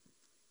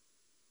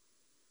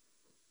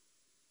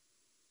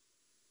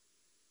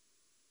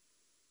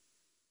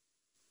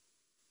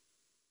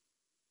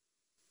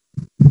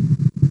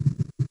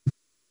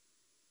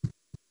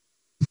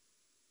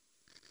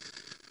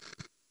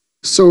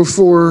 So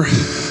for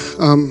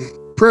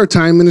prayer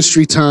time,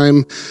 ministry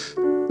time,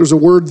 there's a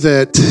word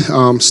that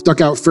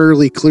stuck out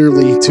fairly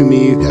clearly to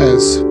me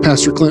as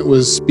Pastor Clint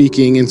was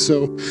speaking. And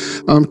so,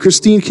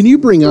 Christine, can you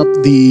bring up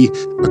the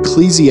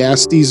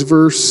Ecclesiastes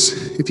verse,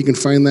 if you can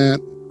find that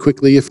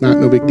quickly? If not,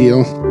 no big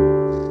deal.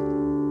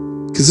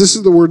 Because this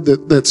is the word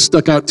that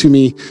stuck out to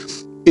me.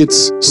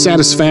 It's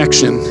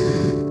satisfaction.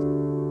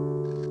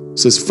 It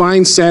says,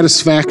 find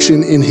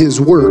satisfaction in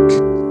his work.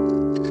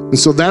 And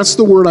so that's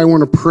the word I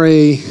want to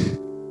pray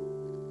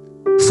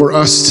for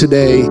us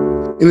today.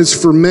 And it's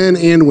for men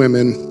and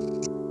women.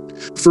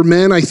 For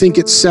men, I think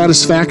it's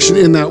satisfaction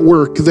in that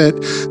work,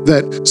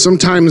 that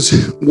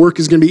sometimes work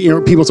is going to be,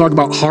 people talk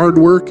about hard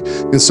work,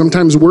 and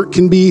sometimes work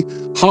can be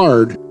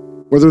hard,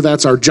 whether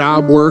that's our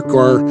job work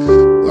or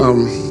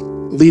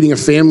leading a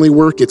family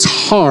work. It's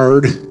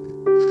hard,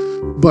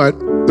 but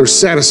there's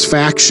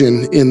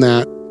satisfaction in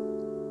that.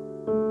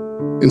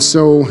 And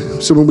so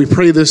when we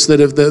pray this, that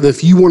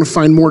if you want to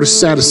find more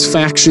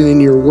satisfaction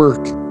in your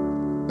work,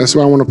 that's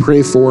what I want to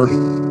pray for.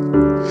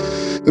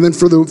 And then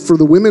for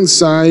the women's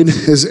side,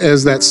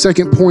 as that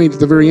second point at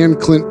the very end,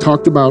 Clint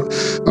talked about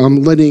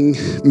letting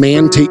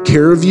man take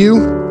care of you.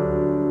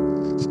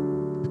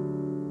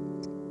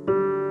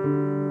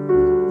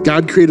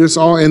 God created us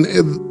all and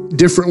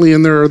differently,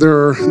 and there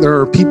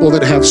are people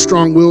that have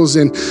strong wills,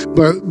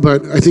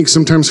 but I think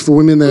sometimes for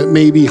women that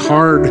may be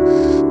hard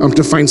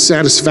to find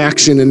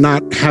satisfaction and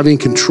not having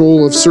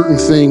control of certain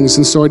things.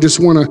 And so I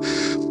just want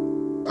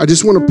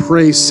to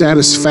pray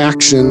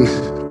satisfaction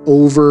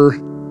over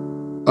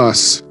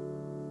us.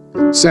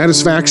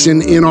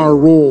 Satisfaction in our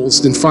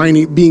roles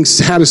and being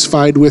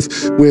satisfied with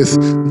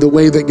the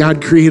way that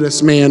God created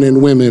us, man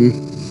and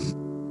women.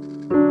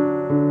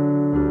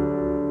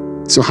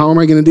 So how am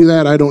I going to do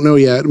that? I don't know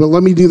yet, but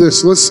let me do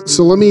this.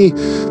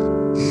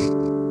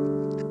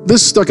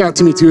 This stuck out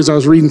to me too as I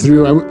was reading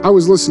through. I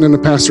was listening to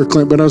Pastor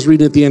Clint, but I was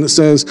reading at the end. It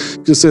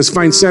says,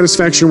 find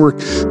satisfaction work.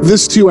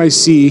 This too I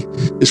see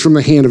is from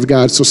the hand of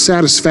God. So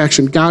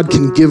satisfaction, God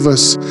can give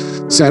us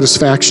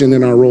satisfaction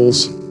in our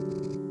roles.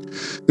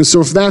 And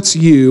so if that's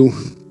you,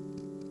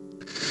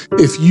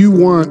 if you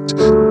want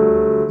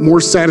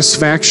more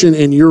satisfaction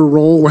in your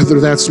role,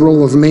 whether that's the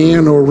role of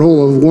man or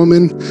role of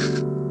woman,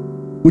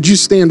 would you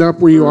stand up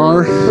where you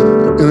are?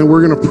 And then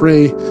we're going to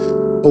pray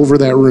over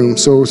that room.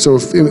 So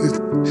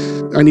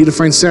if I need to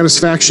find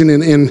satisfaction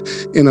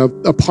in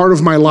a part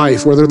of my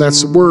life, whether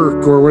that's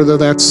work or whether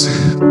that's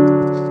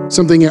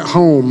something at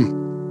home,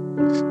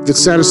 if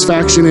it's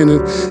satisfaction in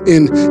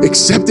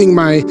accepting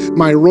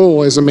my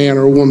role as a man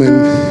or a woman,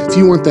 if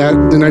you want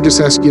that, then I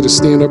just ask you to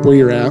stand up where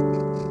you're at.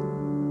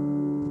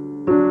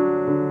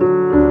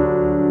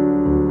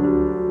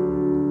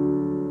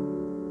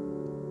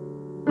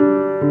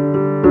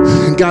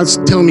 God's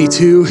telling me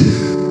too,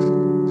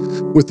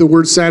 with the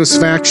word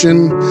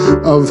satisfaction,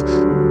 of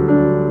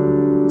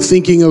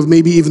thinking of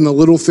maybe even the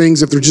little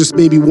things, if there's just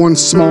maybe one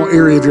small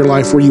area of your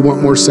life where you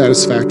want more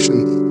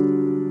satisfaction.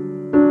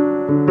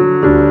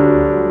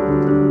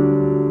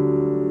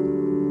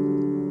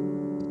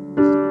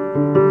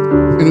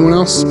 Anyone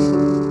else?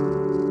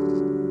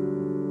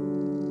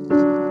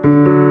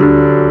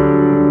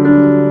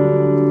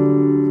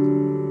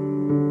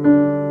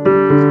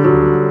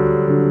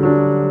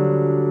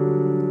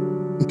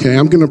 Okay,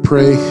 I'm going to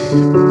pray.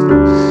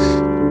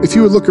 If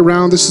you would look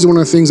around, this is one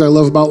of the things I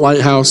love about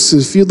Lighthouse,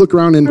 is if you'd look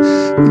around and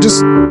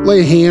just lay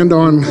a hand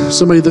on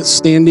somebody that's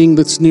standing,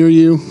 that's near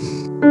you,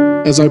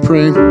 as I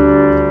pray.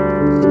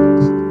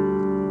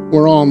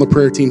 We're all on the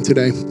prayer team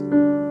today.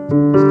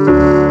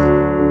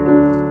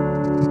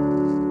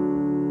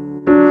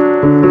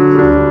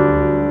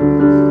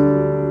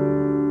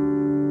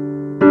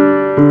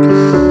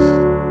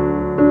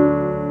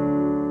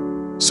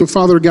 So,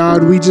 Father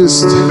God, we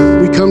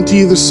come to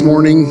you this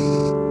morning.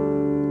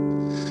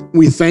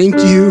 We thank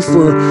you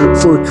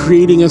for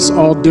creating us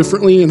all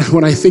differently. And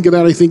when I think of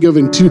that, I think of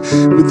we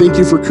thank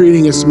you for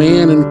creating us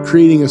man and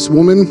creating us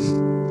woman.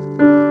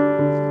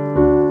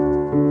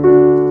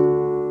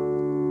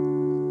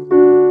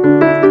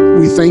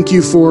 We thank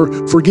you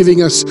for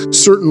giving us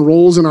certain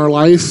roles in our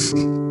life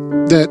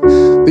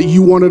that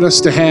you wanted us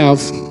to have.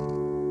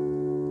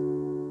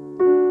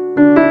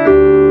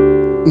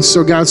 And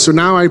so, God,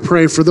 now I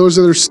pray for those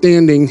that are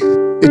standing,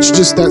 it's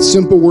just that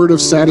simple word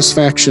of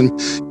satisfaction.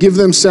 Give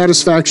them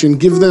satisfaction.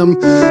 Give them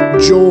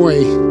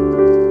joy.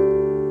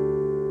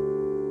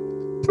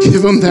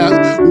 Give them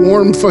that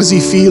warm, fuzzy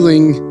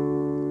feeling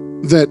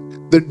that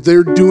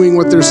they're doing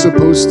what they're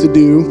supposed to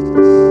do.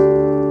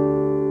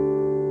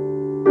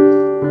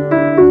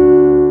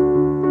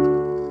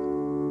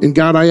 And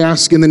God, I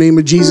ask in the name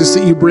of Jesus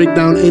that you break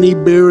down any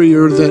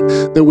barrier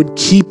that would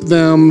keep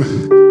them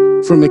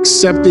from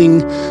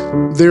accepting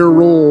their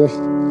role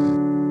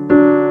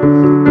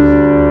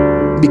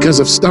because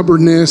of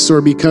stubbornness or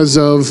because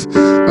of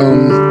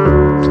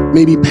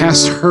maybe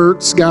past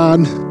hurts,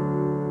 God.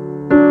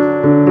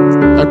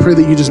 I pray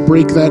that you just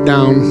break that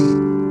down.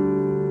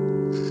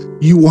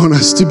 You want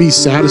us to be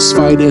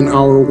satisfied in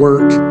our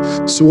work.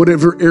 So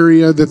whatever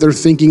area that they're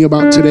thinking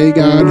about today,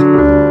 God,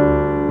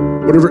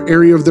 whatever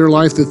area of their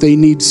life that they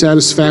need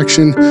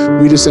satisfaction,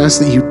 we just ask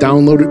that you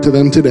download it to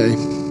them today.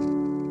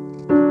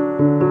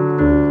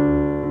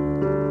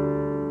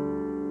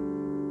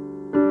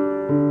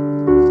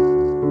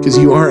 Because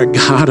you are a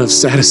God of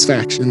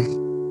satisfaction.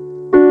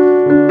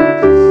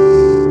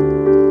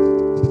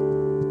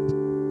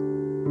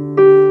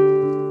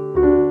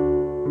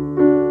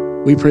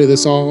 We pray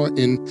this all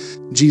in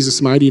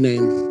Jesus' mighty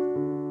name.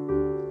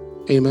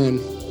 Amen.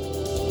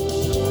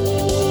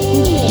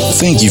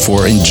 Thank you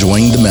for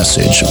enjoying the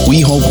message.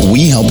 We hope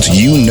we helped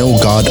you know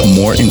God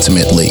more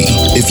intimately.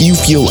 If you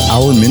feel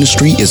our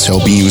ministry is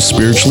helping you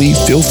spiritually,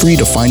 feel free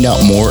to find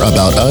out more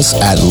about us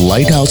at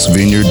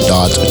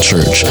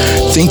lighthousevineyard.church.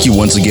 Thank you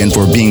once again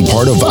for being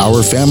part of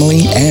our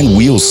family, and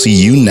we'll see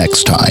you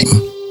next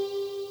time.